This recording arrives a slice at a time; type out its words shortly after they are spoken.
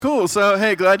Cool. So,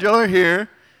 hey, glad y'all are here.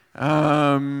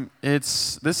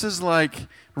 This is like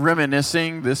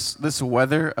reminiscing this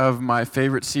weather of my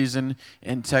favorite season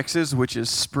in Texas, which is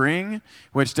spring,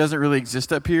 which doesn't really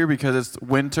exist up here because it's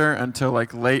winter until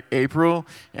like late April,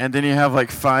 and then you have like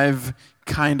 5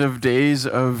 days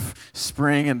of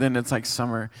spring, and then it's like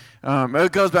summer.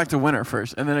 It goes back to winter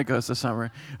first, and then it goes to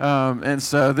summer. And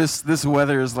so this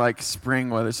weather is like spring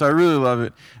weather, so I really love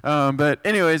it. But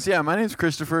anyways, yeah, my name's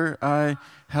Christopher.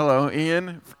 Hello,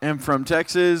 Ian. I'm from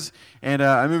Texas, and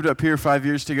I moved up here 5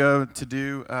 years ago to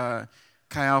do Chi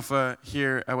Alpha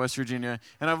here at West Virginia,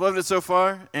 and I've loved it so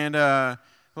far. And a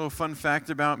little fun fact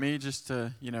about me, just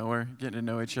to, we're getting to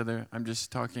know each other. I'm just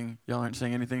talking. Y'all aren't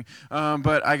saying anything.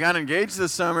 But I got engaged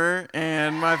this summer,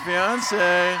 and my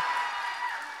fiance,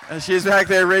 she's back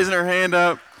there raising her hand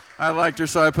up. I liked her,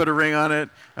 so I put a ring on it.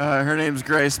 Her name's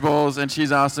Grace Bowles, and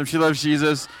she's awesome. She loves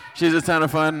Jesus. She's a ton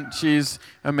of fun. She's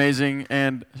amazing,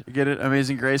 and get it?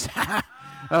 Amazing Grace.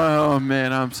 Oh,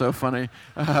 man, I'm so funny.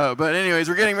 But anyways,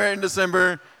 we're getting married in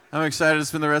December. I'm excited to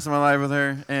spend the rest of my life with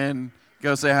her and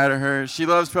go say hi to her. She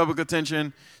loves public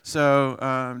attention,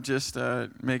 so just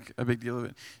make a big deal of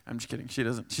it. I'm just kidding. She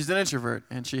doesn't. She's an introvert,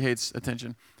 and she hates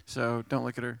attention, so don't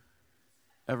look at her.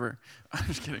 Ever. I'm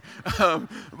just kidding.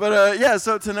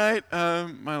 So tonight,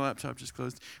 my laptop just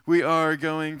closed. We are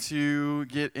going to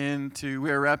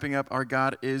we are wrapping up our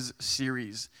God Is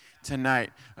series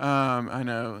tonight. I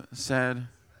know, sad,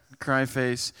 cry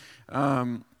face.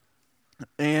 And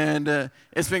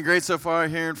it's been great so far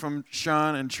hearing from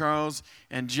Sean and Charles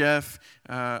and Jeff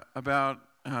about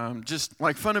just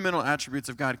like fundamental attributes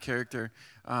of God's character,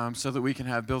 so that we can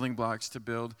have building blocks to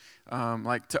build,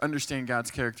 to understand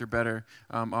God's character better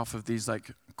off of these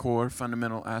like core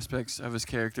fundamental aspects of his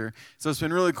character. So it's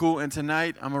been really cool. And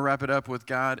tonight I'm going to wrap it up with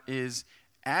God is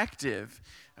active.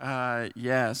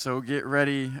 So get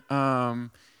ready.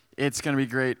 It's going to be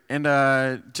great. And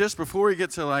just before we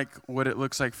get to like what it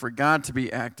looks like for God to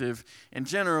be active, in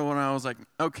general, when I was like,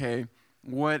 okay,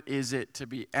 what is it to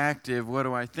be active? What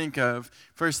do I think of?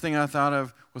 First thing I thought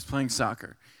of was playing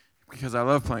soccer, because I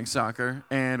love playing soccer.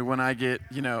 And when I get,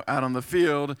 out on the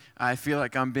field, I feel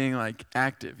like I'm being like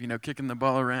active, kicking the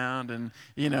ball around, and,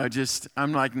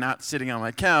 I'm like not sitting on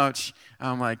my couch.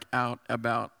 I'm like out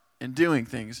about and doing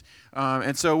things.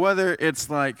 And so whether it's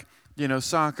like,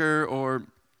 soccer or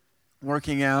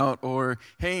working out or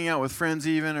hanging out with friends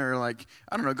even, or like,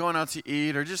 I don't know, going out to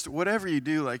eat, or just whatever you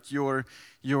do, like your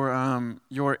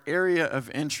area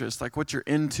of interest, like what you're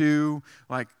into,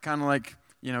 like kind of like,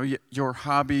 your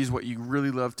hobbies, what you really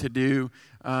love to do,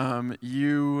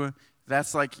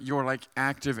 that's like you're like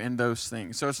active in those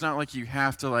things. So it's not like you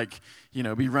have to like,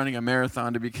 be running a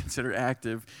marathon to be considered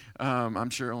active. I'm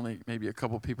sure only maybe a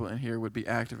couple people in here would be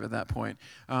active at that point.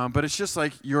 But it's just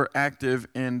like you're active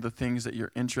in the things that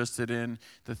you're interested in,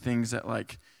 the things that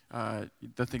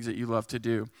you love to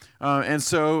do. And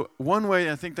so one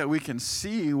way I think that we can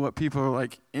see what people are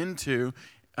like into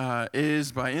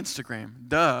is by Instagram,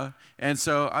 duh. And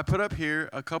so I put up here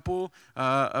a couple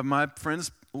of my friends'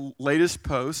 latest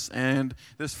posts, and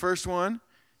this first one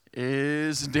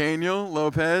is Daniel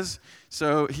Lopez.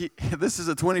 So this is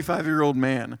a 25-year-old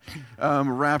man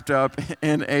wrapped up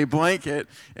in a blanket,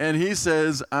 and he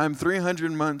says, "I'm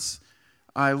 300 months.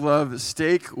 I love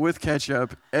steak with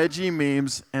ketchup, edgy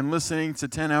memes, and listening to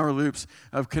 10-hour loops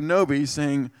of Kenobi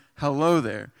saying hello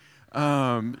there."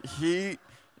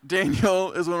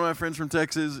 Daniel is one of my friends from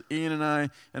Texas. Ian and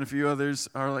I and a few others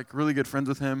are like really good friends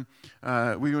with him.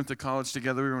 We went to college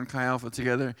together. We were in Chi Alpha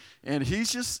together, and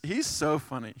he's so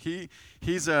funny.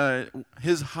 His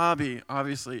hobby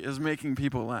obviously is making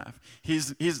people laugh.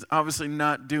 He's obviously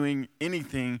not doing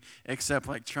anything except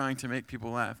like trying to make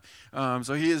people laugh.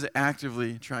 So he is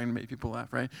actively trying to make people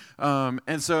laugh, right?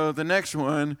 And so the next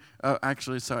one,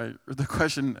 the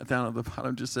question down at the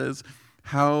bottom just says,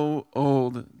 how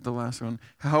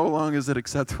long is it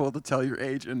acceptable to tell your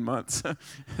age in months?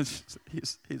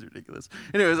 He's ridiculous.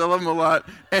 Anyways, I love him a lot.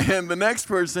 And the next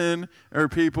person or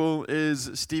people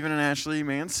is Stephen and Ashley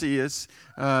Mancias.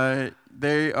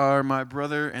 They are my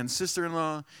brother and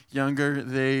sister-in-law, younger.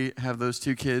 They have those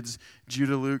two kids,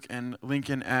 Judah Luke and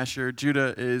Lincoln Asher.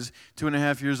 Judah is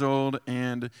 2.5 years old,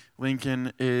 and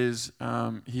Lincoln is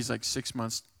he's like 6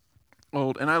 months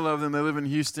old, and I love them. They live in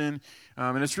Houston,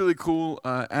 and it's really cool.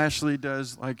 Ashley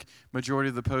does like majority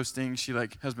of the posting. She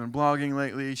like has been blogging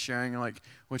lately, sharing like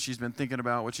what she's been thinking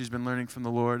about, what she's been learning from the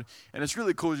Lord, and it's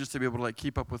really cool just to be able to like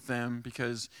keep up with them,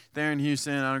 because they're in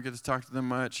Houston. I don't get to talk to them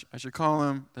much. I should call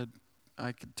them.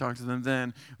 I could talk to them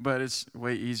then, but it's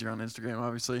way easier on Instagram,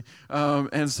 obviously.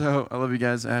 And so I love you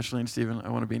guys, Ashley and Stephen. I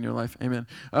want to be in your life. Amen.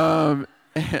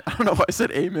 And I don't know why I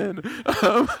said amen.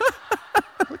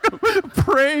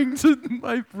 Praying to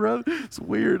my brother. It's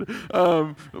weird.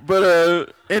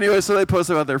 But anyway, so they post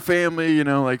about their family,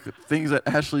 like things that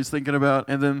Ashley's thinking about.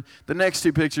 And then the next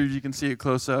two pictures, you can see a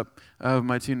close up of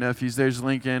my two nephews. There's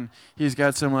Lincoln. He's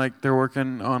got some, they're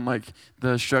working on,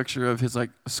 the structure of his,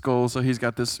 skull. So he's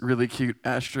got this really cute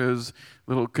Astros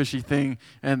little cushy thing.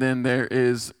 And then there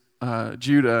is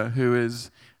Judah, who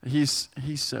is... He's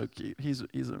so cute. He's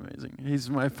amazing.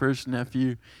 He's my first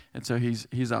nephew, and so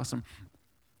he's awesome.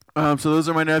 So those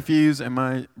are my nephews and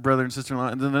my brother and sister-in-law.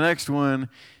 And then the next one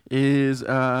is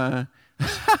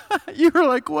you were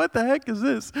like, what the heck is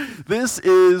this? This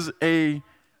is a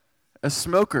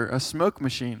smoker, a smoke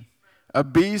machine. A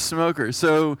bee smoker.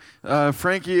 So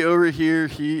Frankie over here,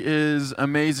 he is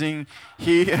amazing.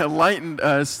 He enlightened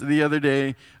us the other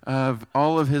day of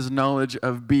all of his knowledge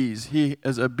of bees. He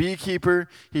is a beekeeper.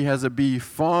 He has a bee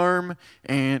farm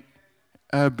and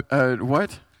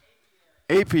what?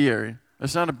 Apiary.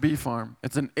 It's not a bee farm.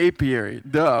 It's an apiary.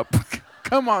 Duh.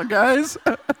 Come on, guys.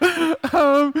 But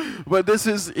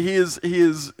he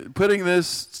is putting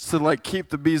this to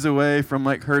keep the bees away from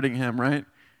hurting him, right?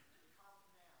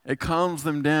 It calms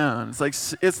them down.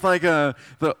 It's like the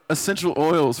essential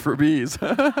oils for bees,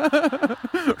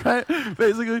 right?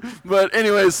 Basically. But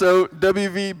anyway, so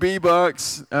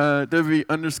WV_Bbox,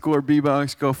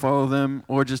 WV_Bbox. Go follow them,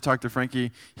 or just talk to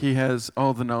Frankie. He has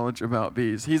all the knowledge about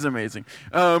bees. He's amazing.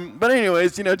 But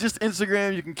anyways, just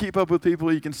Instagram. You can keep up with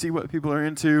people. You can see what people are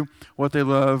into, what they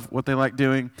love, what they like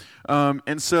doing.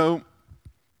 And so,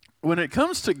 when it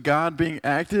comes to God being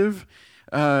active,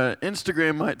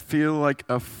 Instagram might feel like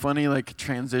a funny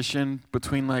transition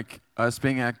between us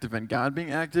being active and God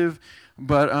being active,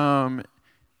 but our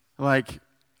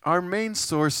main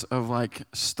source of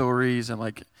stories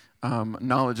and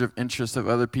knowledge of interest of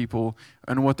other people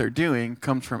and what they're doing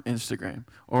comes from Instagram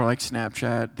or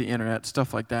Snapchat, the internet,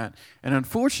 stuff like that. And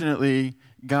unfortunately,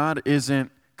 God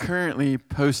isn't currently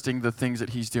posting the things that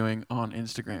he's doing on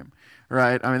Instagram.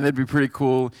 Right? I mean, that'd be pretty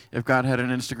cool if God had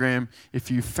an Instagram.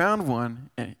 If you found one,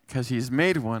 because he's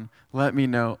made one, let me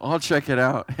know. I'll check it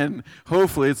out, and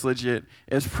hopefully it's legit.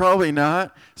 It's probably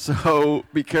not, so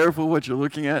be careful what you're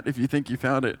looking at if you think you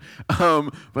found it.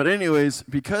 But anyways,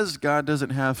 because God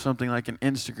doesn't have something like an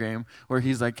Instagram where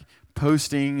he's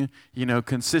posting,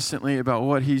 consistently about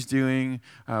what he's doing,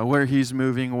 where he's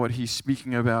moving, what he's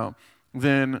speaking about,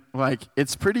 then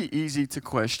it's pretty easy to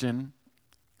question,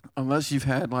 unless you've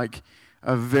had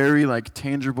a very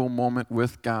tangible moment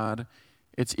with God.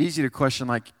 It's easy to question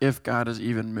if God is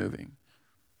even moving,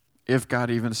 if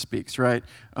God even speaks, right?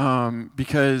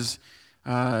 Because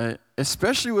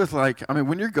especially with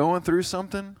when you're going through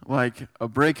something like a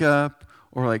breakup,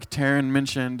 or Taryn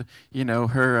mentioned,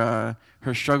 her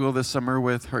struggle this summer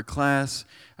with her class,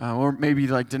 or maybe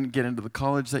didn't get into the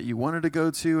college that you wanted to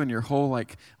go to, and your whole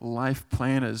life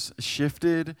plan is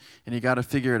shifted, and you got to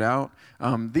figure it out.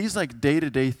 These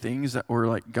day-to-day things that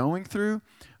we're going through,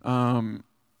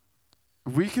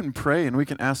 we can pray and we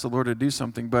can ask the Lord to do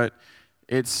something, but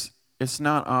it's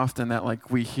not often that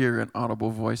we hear an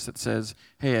audible voice that says,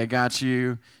 "Hey, I got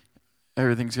you.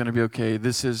 Everything's going to be okay.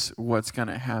 This is what's going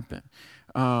to happen."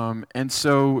 And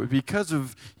so because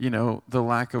of, the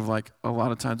lack of a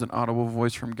lot of times an audible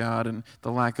voice from God, and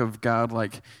the lack of God,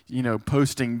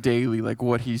 posting daily,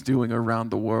 what he's doing around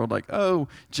the world,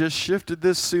 just shifted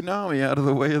this tsunami out of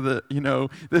the way of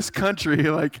this country,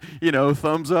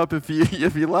 thumbs up if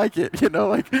you like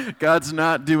it, God's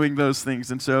not doing those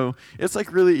things. And so it's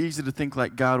really easy to think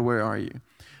God, where are you?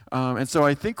 And so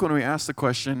I think when we ask the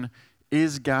question,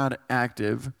 is God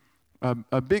active?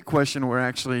 A big question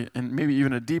and maybe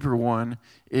even a deeper one,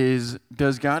 is,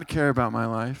 does God care about my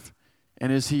life?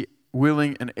 And is he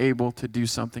willing and able to do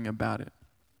something about it?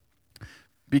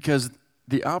 Because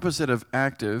the opposite of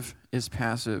active is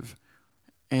passive.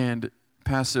 And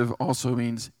passive also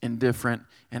means indifferent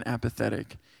and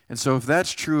apathetic. And so if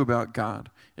that's true about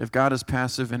God, if God is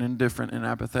passive and indifferent and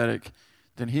apathetic,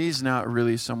 then he's not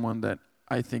really someone that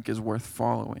I think is worth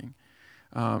following.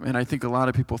 And I think a lot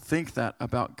of people think that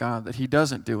about God, that he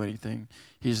doesn't do anything.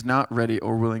 He's not ready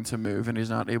or willing to move, and he's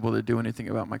not able to do anything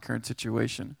about my current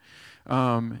situation.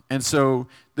 And so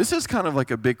this is kind of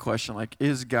a big question,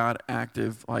 is God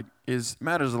active?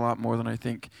 Matters a lot more than I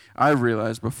think I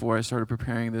realized before I started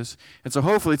preparing this. And so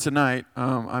hopefully tonight,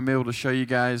 I'm able to show you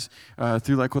guys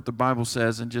through what the Bible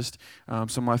says, and just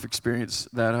some life experience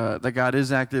that God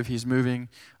is active, he's moving,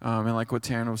 and what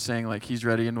Taryn was saying, he's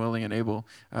ready and willing and able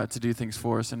to do things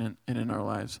for us and in our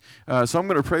lives. So I'm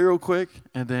going to pray real quick,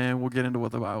 and then we'll get into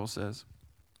what the Bible says.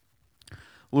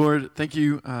 Lord, thank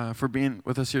you for being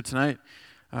with us here tonight.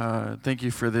 Thank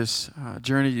you for this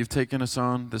journey you've taken us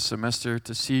on this semester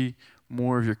to see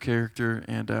more of your character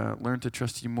and learn to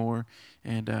trust you more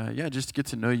and, just to get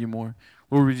to know you more.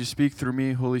 Lord, would you speak through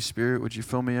me? Holy Spirit, would you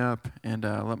fill me up and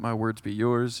let my words be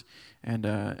yours? And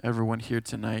everyone here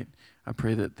tonight, I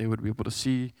pray that they would be able to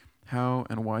see how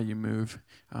and why you move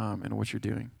and what you're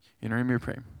doing. In your name we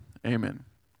pray. Amen.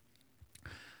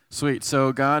 Sweet.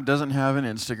 So God doesn't have an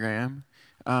Instagram,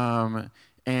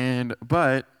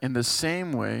 but in the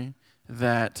same way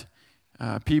that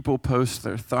people post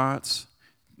their thoughts,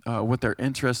 what they're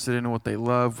interested in, what they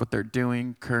love, what they're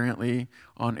doing currently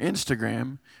on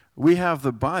Instagram, we have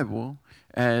the Bible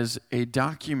as a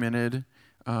documented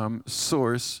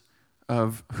source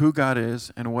of who God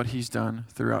is and what he's done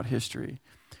throughout history.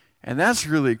 And that's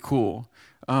really cool.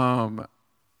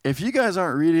 If you guys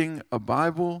aren't reading a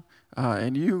Bible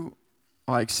and you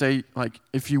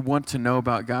if you want to know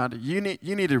about God, you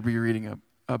need to be reading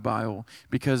a Bible,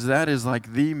 because that is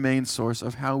like the main source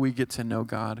of how we get to know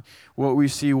God, what we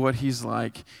see, what he's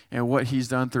like, and what he's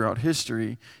done throughout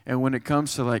history. And when it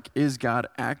comes to is God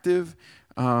active,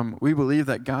 we believe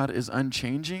that God is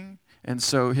unchanging, and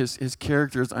so his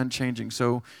character is unchanging.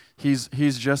 So he's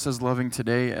just as loving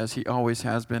today as he always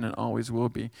has been and always will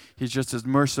be. He's just as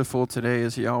merciful today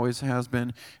as he always has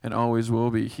been and always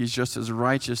will be. He's just as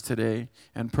righteous today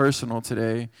and personal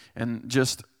today, and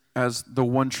just as the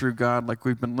one true God, like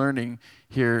we've been learning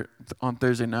here on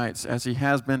Thursday nights, as he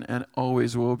has been and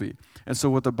always will be. And so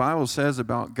what the Bible says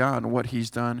about God and what he's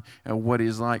done and what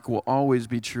he's like will always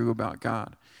be true about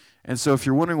God. And so if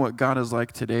you're wondering what God is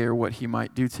like today or what he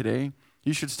might do today,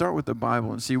 you should start with the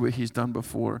Bible and see what he's done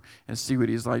before and see what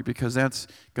he's like, because that's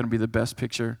going to be the best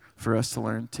picture for us to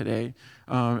learn today.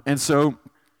 So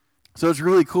it's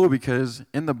really cool, because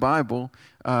in the Bible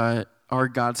are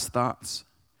God's thoughts.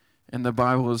 And the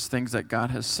Bible is things that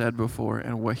God has said before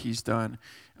and what he's done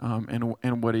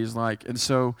and what he's like. And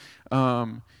so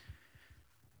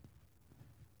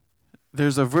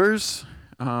there's a verse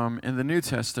in the New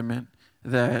Testament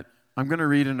that I'm going to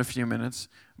read in a few minutes.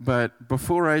 But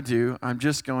before I do, I'm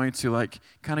just going to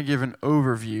kind of give an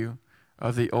overview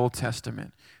of the Old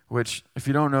Testament, which, if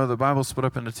you don't know, the Bible's split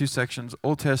up into two sections: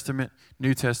 Old Testament,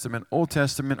 New Testament. Old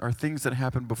Testament are things that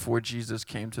happened before Jesus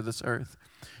came to this earth.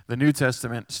 The New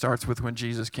Testament starts with when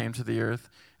Jesus came to the earth,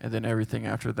 and then everything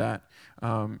after that.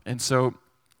 And so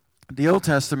the Old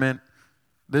Testament,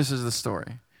 this is the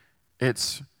story.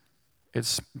 It's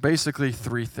basically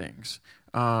three things.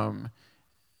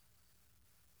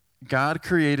 God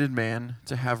created man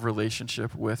to have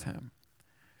relationship with him.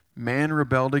 Man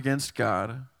rebelled against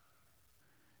God,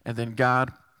 and then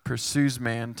God pursues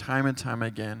man time and time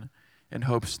again in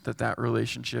hopes that that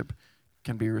relationship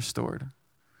can be restored.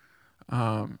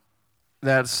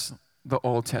 That's the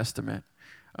Old Testament.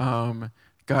 God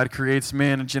creates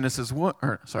man in Genesis 1,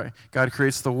 God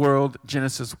creates the world,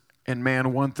 Genesis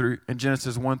 1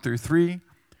 through 3.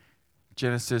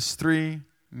 Genesis 3,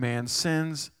 man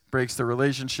sins, breaks the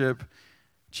relationship.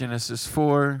 Genesis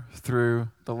 4 through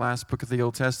the last book of the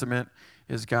Old Testament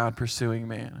is God pursuing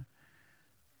man.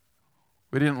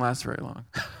 We didn't last very long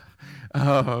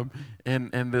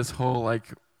in this whole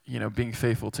being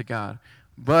faithful to God.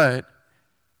 But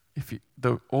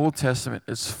the Old Testament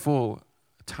is full,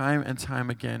 time and time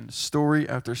again, story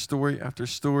after story after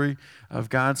story of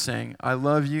God saying, I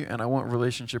love you and I want a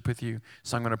relationship with you,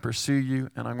 so I'm going to pursue you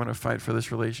and I'm going to fight for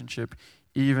this relationship,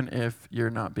 even if you're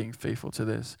not being faithful to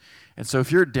this. And so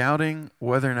if you're doubting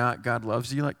whether or not God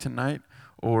loves you tonight,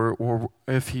 or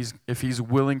if he's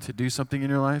willing to do something in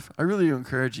your life, I really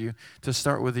encourage you to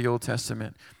start with the Old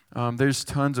Testament. There's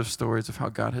tons of stories of how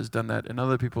God has done that in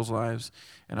other people's lives,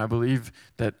 and I believe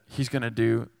that he's going to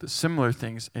do the similar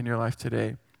things in your life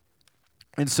today.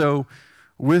 And so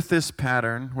with this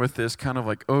pattern, with this kind of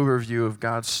overview of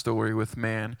God's story with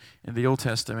man in the Old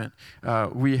Testament,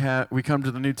 we come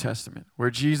to the New Testament,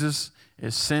 where Jesus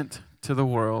is sent to the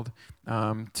world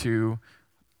to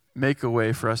make a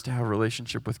way for us to have a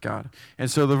relationship with God. And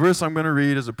so the verse I'm going to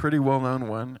read is a pretty well-known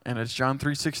one, and it's John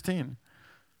 3:16.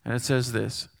 And it says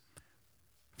this: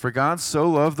 For God so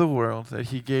loved the world that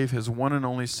he gave his one and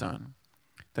only Son,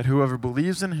 that whoever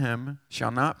believes in him shall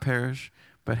not perish,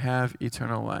 but have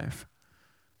eternal life.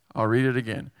 I'll read it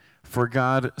again. For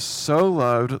God so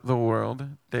loved the world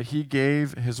that he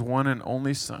gave his one and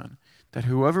only Son, that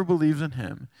whoever believes in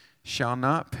him shall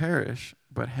not perish,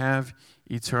 but have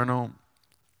eternal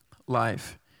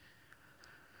life.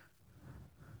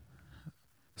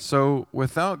 So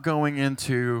without going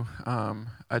into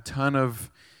a ton of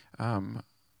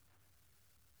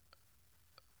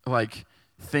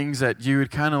things that you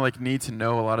would kind of need to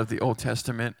know a lot of the Old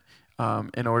Testament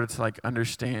in order to like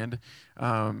understand.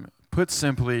 Put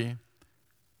simply,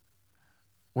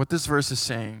 what this verse is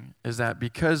saying is that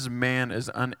because man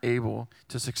is unable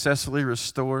to successfully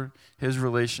restore his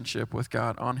relationship with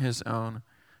God on his own,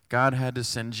 God had to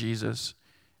send Jesus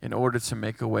in order to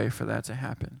make a way for that to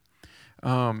happen.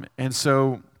 And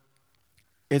so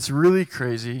it's really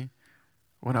crazy.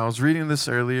 When I was reading this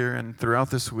earlier and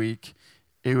throughout this week,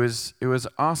 it was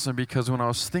awesome because when I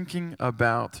was thinking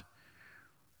about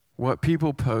what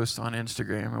people post on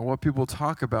Instagram and what people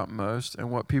talk about most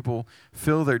and what people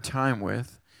fill their time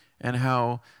with, and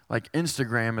how like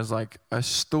Instagram is like a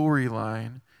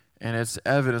storyline and it's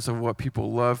evidence of what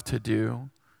people love to do,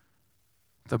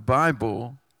 the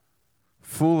Bible,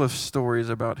 full of stories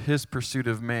about his pursuit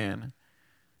of man,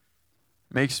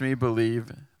 makes me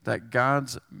believe that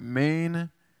God's main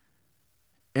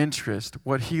interest,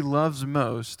 what he loves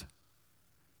most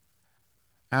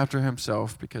after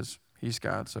himself, because he's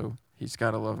God, so he's got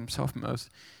to love himself most,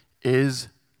 is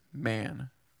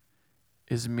man,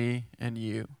 is me and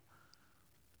you.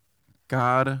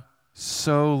 God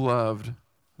so loved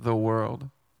the world.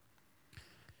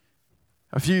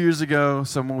 A few years ago,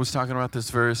 someone was talking about this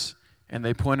verse, and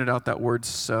they pointed out that word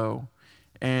so.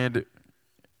 And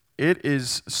it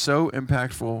is so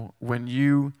impactful when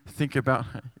you think about,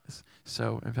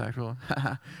 so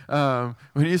impactful.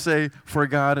 When you say, for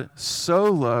God so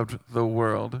loved the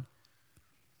world.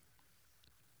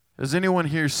 Does anyone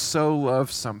here so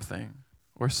love something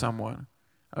or someone?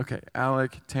 Okay,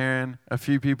 Alec, Taryn, a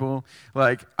few people.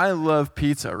 Like, I love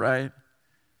pizza, right?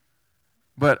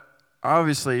 But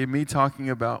obviously, me talking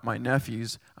about my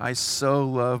nephews, I so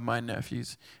love my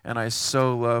nephews, and I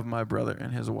so love my brother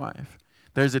and his wife.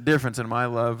 There's a difference in my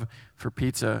love for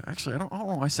pizza. Actually, I don't know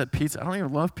why I said pizza. I don't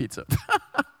even love pizza.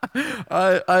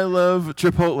 I love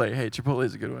Chipotle. Hey, Chipotle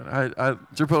is a good one.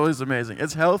 Chipotle is amazing.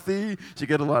 It's healthy. You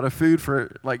get a lot of food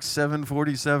for like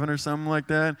 $7.47 or something like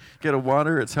that. Get a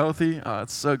water. It's healthy. Oh,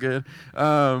 it's so good.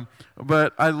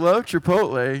 But I love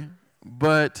Chipotle,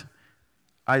 but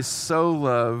I so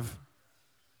love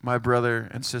my brother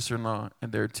and sister-in-law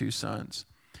and their 2 sons.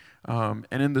 And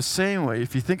in the same way,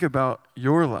 if you think about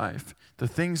your life, the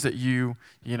things that you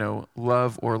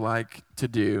love or like to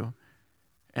do,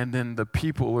 and then the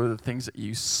people or the things that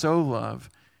you so love,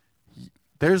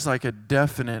 there's like a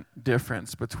definite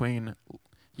difference between,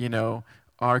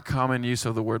 our common use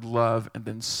of the word love and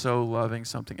then so loving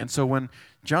something. And so when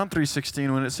John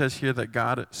 3:16, when it says here that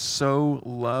God so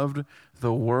loved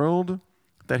the world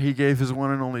that he gave his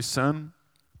one and only son,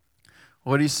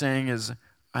 what he's saying is,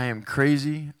 I am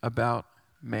crazy about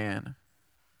man.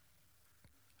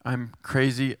 I'm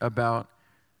crazy about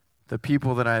the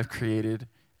people that I have created,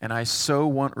 and I so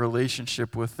want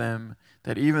relationship with them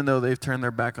that even though they've turned their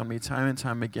back on me time and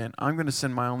time again, I'm going to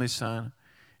send my only son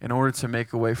in order to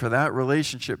make a way for that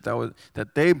relationship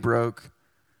that they broke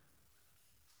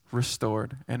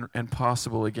restored and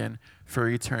possible again for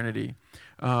eternity.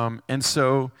 And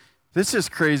so this is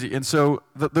crazy. And so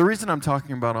the reason I'm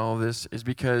talking about all of this is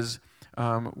because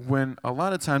when a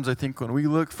lot of times I think when we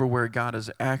look for where God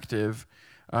is active,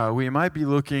 we might be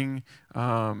looking,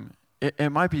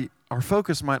 it might be, our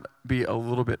focus might be a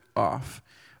little bit off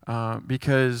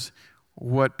because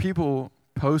what people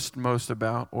post most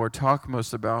about or talk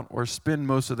most about or spend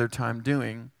most of their time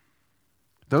doing,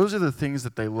 those are the things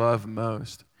that they love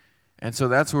most. And so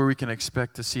that's where we can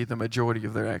expect to see the majority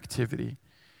of their activity.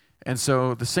 And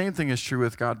so the same thing is true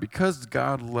with God. Because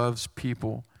God loves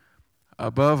people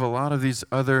above a lot of these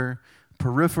other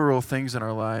peripheral things in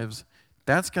our lives,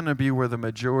 that's going to be where the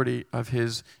majority of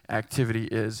his activity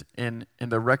is, in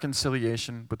the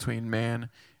reconciliation between man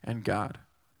and God.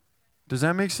 Does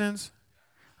that make sense?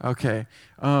 Okay.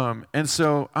 And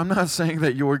so I'm not saying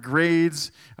that your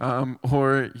grades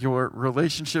or your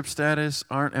relationship status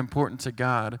aren't important to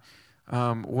God.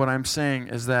 What I'm saying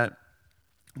is that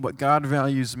what God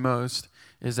values most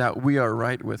is that we are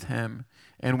right with him.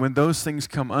 And when those things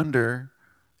come under,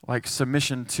 like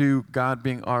submission to God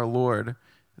being our Lord,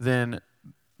 then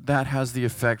that has the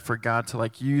effect for God to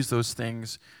like use those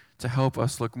things to help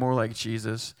us look more like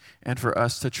Jesus and for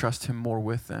us to trust him more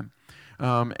with them.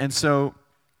 And so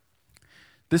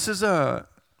this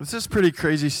is pretty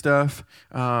crazy stuff.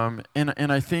 And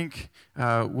I think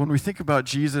when we think about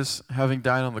Jesus having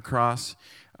died on the cross,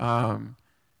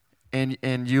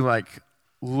 and you like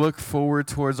look forward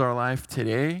towards our life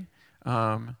today,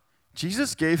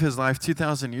 Jesus gave his life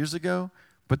 2,000 years ago,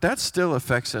 but that still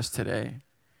affects us today.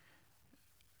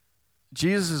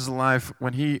 Jesus' life,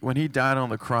 when he died on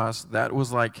the cross, that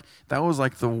was like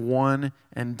the one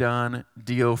and done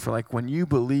deal for like when you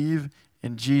believe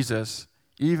in Jesus,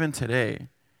 even today,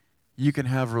 you can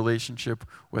have relationship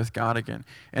with God again.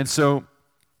 And so,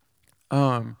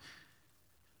 so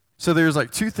there's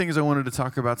like two things I wanted to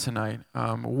talk about tonight.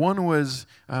 One was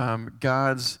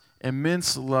God's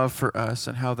immense love for us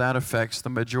and how that affects the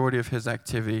majority of his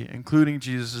activity, including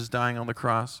Jesus' dying on the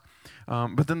cross.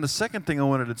 But then the second thing I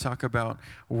wanted to talk about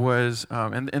was,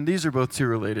 and these are both two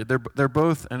related. They're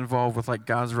both involved with like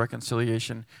God's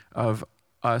reconciliation of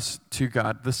us to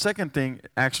God. The second thing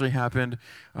actually happened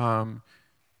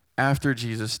after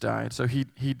Jesus died. So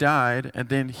he died, and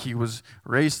then he was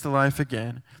raised to life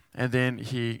again, and then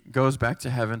he goes back to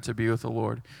heaven to be with the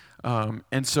Lord.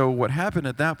 And so what happened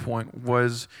at that point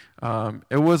was,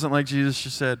 it wasn't like Jesus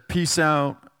just said, "Peace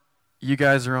out, you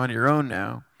guys are on your own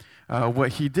now."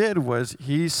 What he did was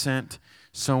he sent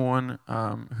someone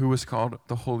who was called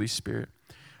the Holy Spirit.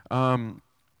 And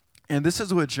this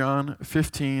is what John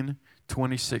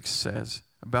 15:26 says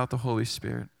about the Holy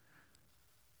Spirit.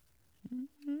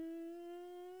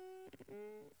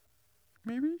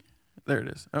 Maybe? There it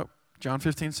is. Oh, John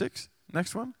 15:6.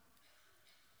 Next one.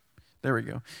 There we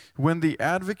go. When the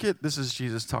advocate, this is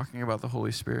Jesus talking about the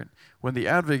Holy Spirit. When the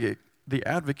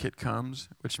advocate comes,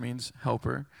 which means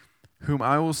helper, whom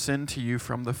I will send to you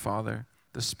from the Father,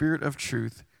 the Spirit of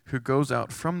truth, who goes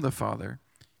out from the Father,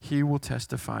 he will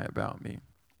testify about me.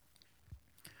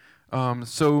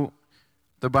 So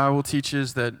the Bible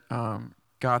teaches that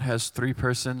God has three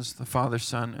persons, the Father,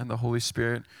 Son, and the Holy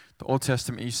Spirit. The Old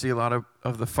Testament, you see a lot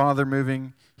of the Father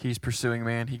moving. He's pursuing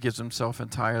man. He gives himself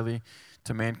entirely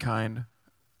to mankind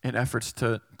in efforts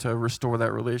to restore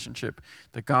that relationship.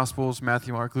 The Gospels,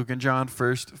 Matthew, Mark, Luke, and John,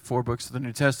 first four books of the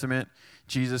New Testament,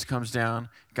 Jesus comes down.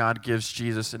 God gives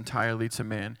Jesus entirely to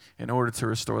man in order to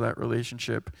restore that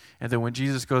relationship. And then when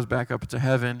Jesus goes back up to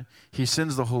heaven, he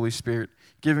sends the Holy Spirit,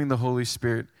 giving the Holy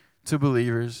Spirit to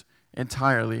believers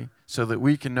entirely so that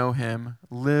we can know him,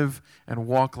 live and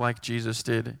walk like Jesus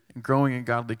did, growing in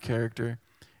godly character.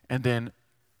 And then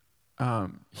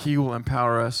he will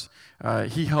empower us.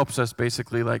 He helps us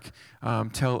basically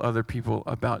tell other people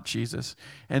about Jesus.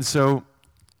 And so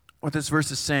what this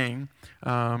verse is saying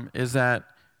is that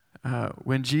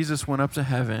when Jesus went up to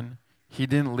heaven, he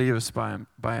didn't leave us by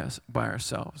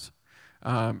ourselves.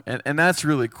 And that's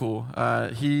really cool.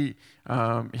 He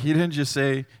didn't just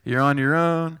say, "You're on your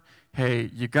own.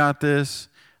 Hey, you got this.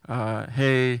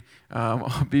 Hey,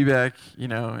 I'll be back,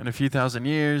 in a few thousand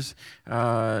years.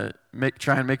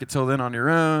 Try and make it till then on your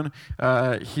own."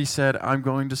 He said, "I'm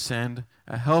going to send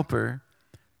a helper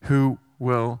who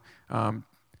will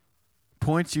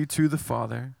point you to the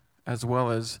Father, as well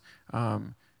as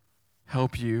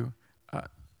help you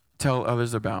tell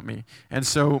others about me." And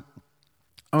so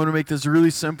I want to make this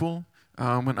really simple.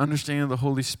 When understanding the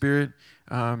Holy Spirit,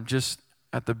 just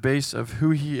at the base of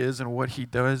who he is and what he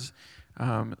does,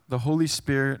 the Holy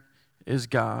Spirit is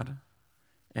God,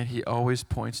 and he always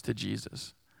points to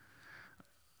Jesus.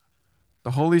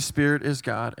 The Holy Spirit is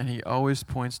God, and he always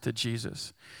points to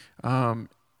Jesus.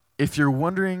 If you're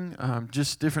wondering,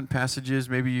 just different passages,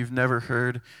 maybe you've never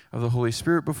heard of the Holy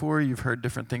Spirit before, you've heard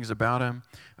different things about him,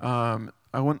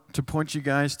 I want to point you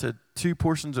guys to two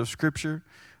portions of Scripture.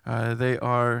 They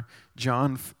are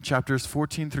John chapters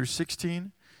 14 through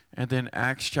 16, and then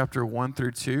Acts chapter 1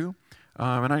 through 2.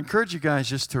 And I encourage you guys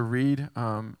just to read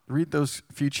those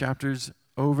few chapters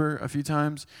over a few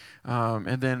times,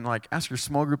 and then ask your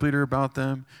small group leader about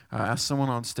them, ask someone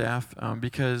on staff,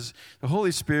 because the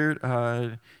Holy Spirit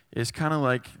is kind of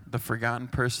like the forgotten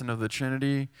person of the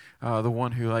Trinity, the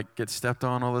one who gets stepped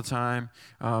on all the time,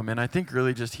 and I think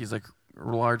really just he's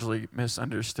largely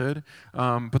misunderstood.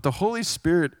 But the Holy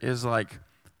Spirit is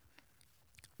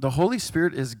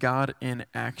God in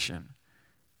action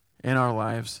in our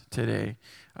lives today.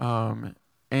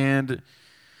 And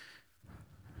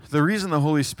the reason the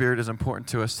Holy Spirit is important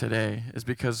to us today is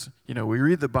because, we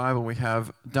read the Bible, we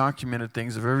have documented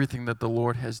things of everything that the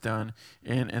Lord has done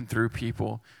in and through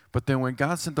people. But then when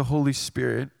God sent the Holy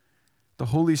Spirit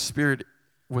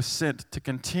was sent to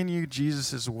continue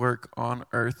Jesus' work on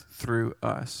earth through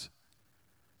us.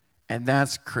 And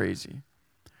that's crazy.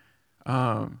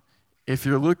 If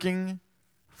you're looking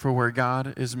for where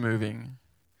God is moving,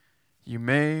 you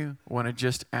may want to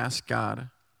just ask God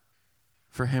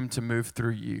for him to move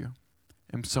through you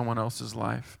in someone else's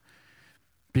life.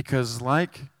 Because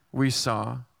like we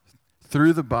saw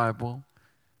through the Bible,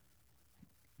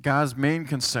 God's main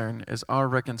concern is our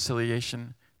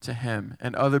reconciliation to him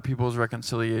and other people's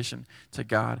reconciliation to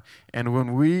God. And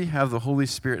when we have the Holy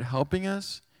Spirit helping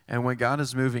us, and when God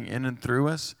is moving in and through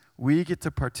us, we get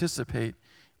to participate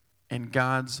in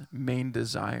God's main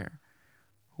desire,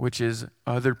 which is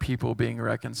other people being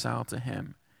reconciled to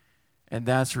him. And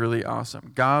that's really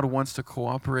awesome. God wants to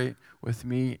cooperate with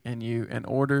me and you in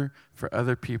order for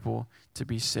other people to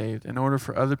be saved, in order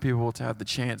for other people to have the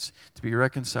chance to be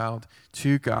reconciled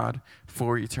to God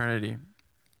for eternity.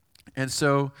 And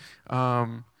so,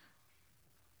 I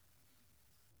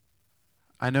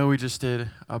know we just did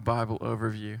a Bible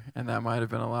overview, and that might have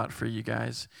been a lot for you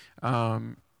guys.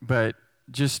 But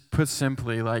just put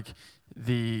simply, like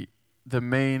the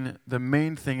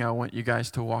main thing I want you guys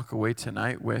to walk away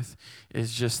tonight with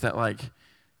is just that, like,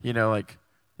 you know, like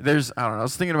there's, I don't know, I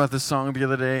was thinking about this song the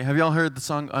other day. Have y'all heard the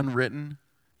song Unwritten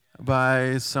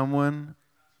by someone?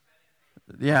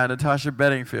 Yeah, Natasha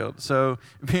Bedingfield. So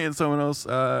me and someone else,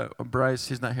 Bryce,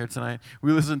 he's not here tonight.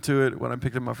 We listened to it when I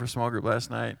picked him up for small group last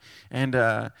night. And,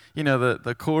 you know,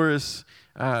 the chorus,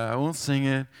 I won't sing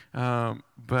it,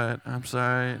 but I'm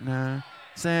sorry, no.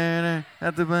 Santa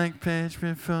at the blank page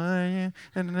before you,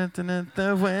 and nothing at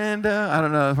the window. I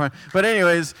don't know the part. But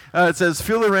anyways, it says,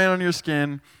 feel the rain on your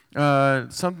skin.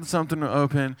 Something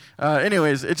open.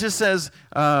 Anyways, it just says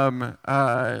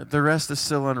the rest is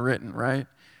still unwritten, right?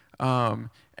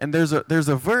 And there's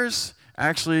a verse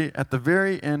actually at the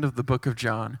very end of the book of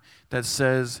John that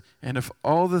says, and if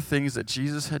all the things that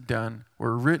Jesus had done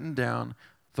were written down,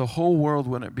 the whole world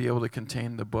wouldn't be able to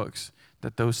contain the books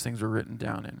that those things were written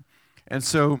down in. And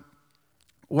so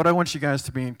what I want you guys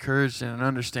to be encouraged in and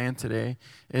understand today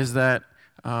is that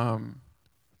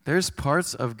there's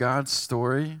parts of God's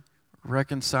story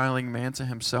reconciling man to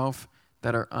himself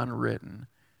that are unwritten,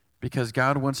 because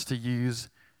God wants to use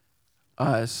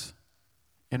us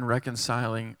in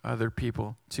reconciling other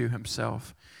people to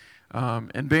himself.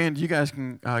 And band, you guys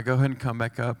can go ahead and come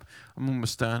back up. I'm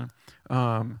almost done.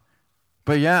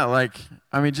 But yeah, like,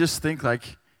 I mean, just think,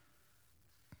 like,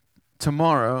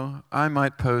 tomorrow I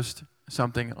might post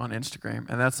something on Instagram,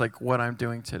 and that's like what I'm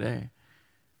doing today,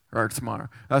 or tomorrow.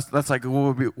 That's like what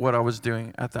would be what I was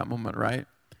doing at that moment, right?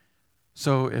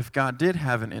 So if God did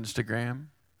have an Instagram,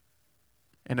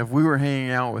 and if we were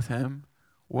hanging out with him,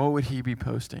 what would he be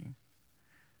posting?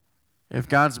 If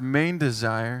God's main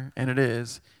desire, and it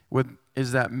is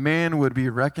that man would be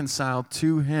reconciled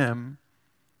to him,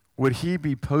 would he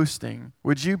be posting?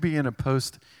 Would you be in a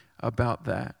post about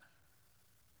that?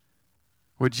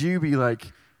 Would you be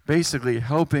like basically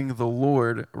helping the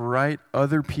Lord write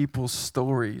other people's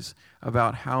stories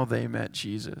about how they met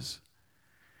Jesus?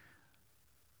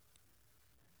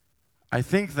 I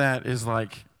think that is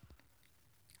like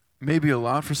maybe a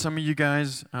lot for some of you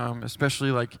guys,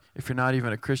 especially like if you're not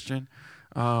even a Christian,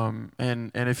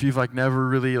 and if you've like never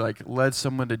really like led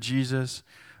someone to Jesus,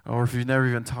 or if you've never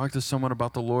even talked to someone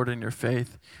about the Lord in your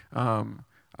faith.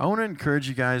 I want to encourage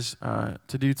you guys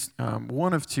to do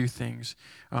one of two things,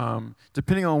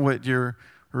 depending on what your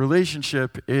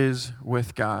relationship is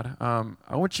with God.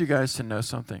 I want you guys to know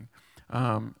something,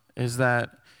 is that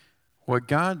what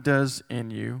God does in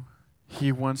you,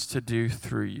 he wants to do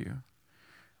through you.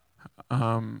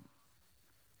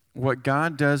 What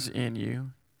God does in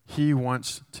you, he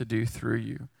wants to do through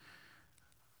you.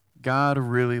 God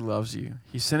really loves you.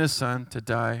 He sent his son to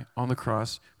die on the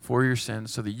cross for your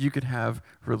sins so that you could have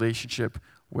relationship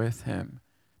with him.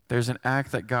 There's an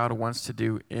act that God wants to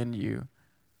do in you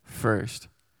first.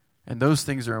 And those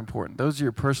things are important. Those are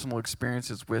your personal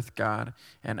experiences with God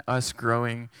and us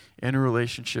growing in a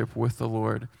relationship with the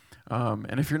Lord.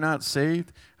 And if you're not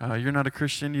saved, you're not a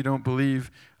Christian, you don't believe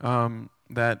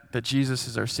that Jesus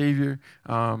is our Savior,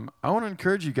 I want to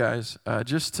encourage you guys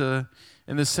just to,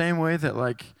 in the same way that,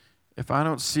 like, if I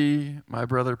don't see my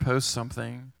brother post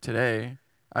something today,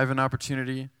 I have an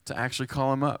opportunity to actually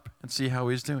call him up and see how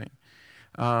he's doing.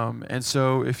 And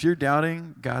so if you're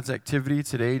doubting God's activity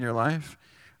today in your life,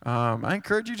 I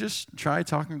encourage you just try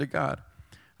talking to God.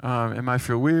 It might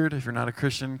feel weird if you're not a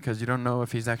Christian because you don't know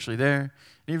if he's actually there.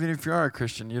 Even if you are a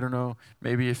Christian, you don't know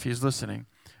maybe if he's listening.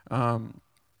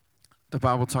 The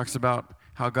Bible talks about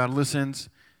how God listens.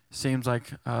 Seems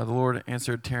like the Lord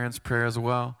answered Terrence's prayer as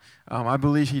well. I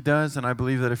believe he does, and I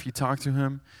believe that if you talk to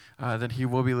him, then he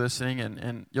will be listening,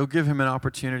 and you'll give him an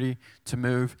opportunity to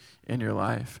move in your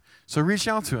life. So reach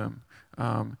out to him.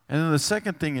 And then the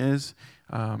second thing is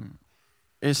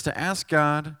to ask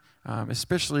God,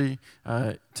 especially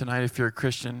tonight if you're a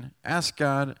Christian, ask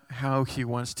God how he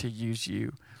wants to use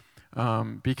you.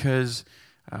 Because,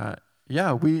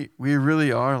 we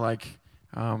really are like,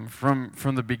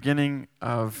 from the beginning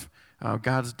of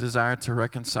God's desire to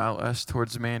reconcile us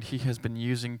towards man, he has been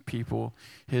using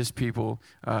his people,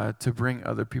 to bring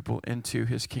other people into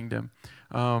his kingdom.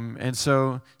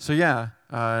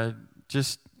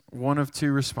 Just one of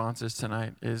two responses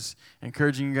tonight is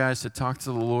encouraging you guys to talk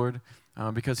to the Lord,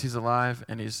 because He's alive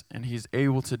and He's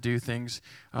able to do things,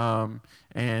 and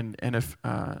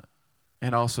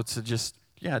also to just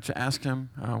to ask Him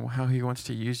how He wants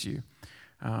to use you.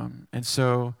 And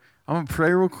so I'm gonna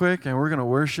pray real quick, and we're gonna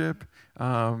worship.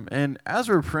 And as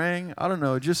we're praying, I don't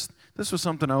know, just this was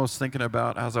something I was thinking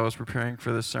about as I was preparing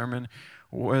for this sermon.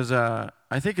 Was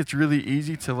I think it's really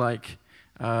easy to like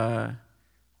not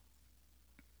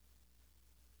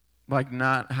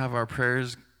have our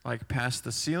prayers like pass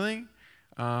the ceiling,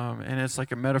 and it's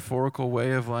like a metaphorical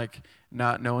way of like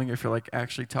not knowing if you're like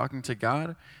actually talking to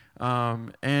God,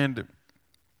 and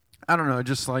I don't know,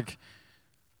 just like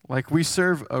we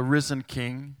serve a risen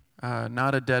King,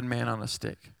 not a dead man on a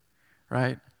stick,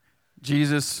 right?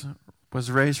 Jesus was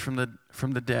raised from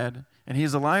the dead, and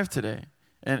He's alive today,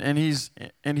 and he's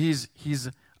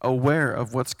aware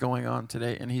of what's going on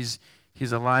today, and He's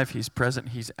alive, He's present,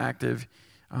 He's active.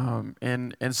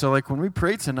 And so like when we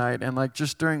pray tonight and like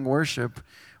just during worship,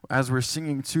 as we're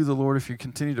singing to the Lord, if you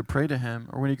continue to pray to Him,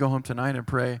 or when you go home tonight and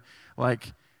pray,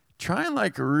 like try and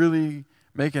like really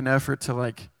make an effort to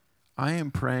like, I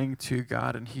am praying to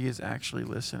God and He is actually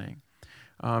listening.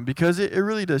 Because it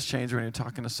really does change when you're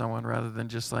talking to someone rather than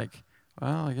just like,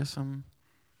 well, I guess I'm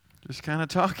just kind of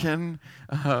talking.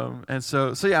 And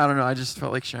so yeah, I don't know. I just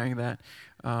felt like sharing that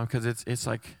because it's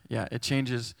like, yeah, it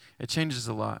changes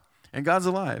a lot. And God's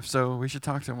alive, so we should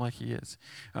talk to Him like He is.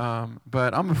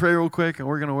 But I'm going to pray real quick, and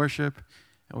we're going to worship,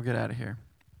 and we'll get out of here.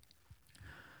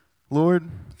 Lord,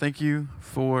 thank You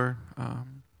for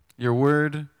Your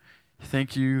word.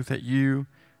 Thank You that You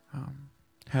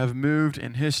have moved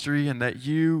in history and that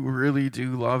You really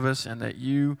do love us and that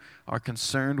You are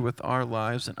concerned with our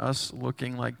lives and us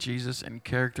looking like Jesus in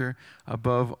character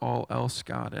above all else,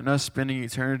 God, and us spending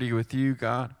eternity with You,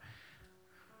 God.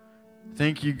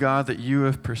 Thank You, God, that You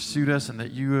have pursued us and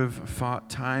that You have fought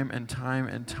time and time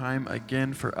and time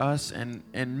again for us and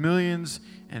millions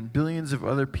and billions of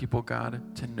other people,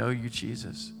 God, to know You,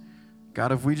 Jesus.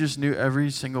 God, if we just knew every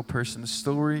single person's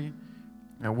story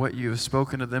and what You have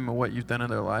spoken to them and what You've done in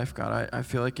their life, God, I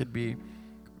feel like it'd be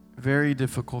very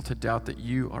difficult to doubt that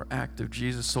You are active,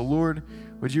 Jesus. So, Lord,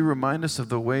 would You remind us of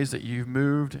the ways that You've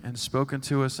moved and spoken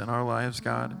to us in our lives,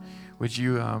 God? Would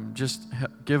You just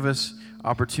give us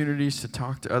opportunities to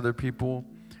talk to other people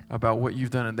about what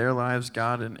You've done in their lives,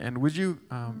 God? And would You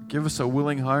give us a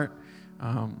willing heart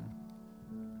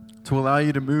to allow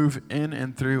You to move in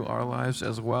and through our lives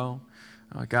as well?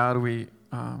 God,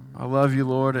 I love You,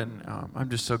 Lord, and I'm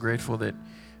just so grateful that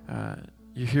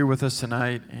You're here with us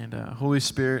tonight. And Holy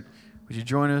Spirit, would You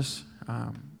join us?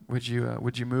 Would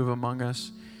you move among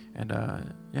us?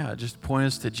 And just point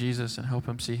us to Jesus and help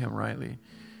Him see Him rightly.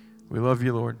 We love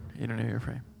You, Lord. In Your name we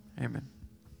pray. Amen.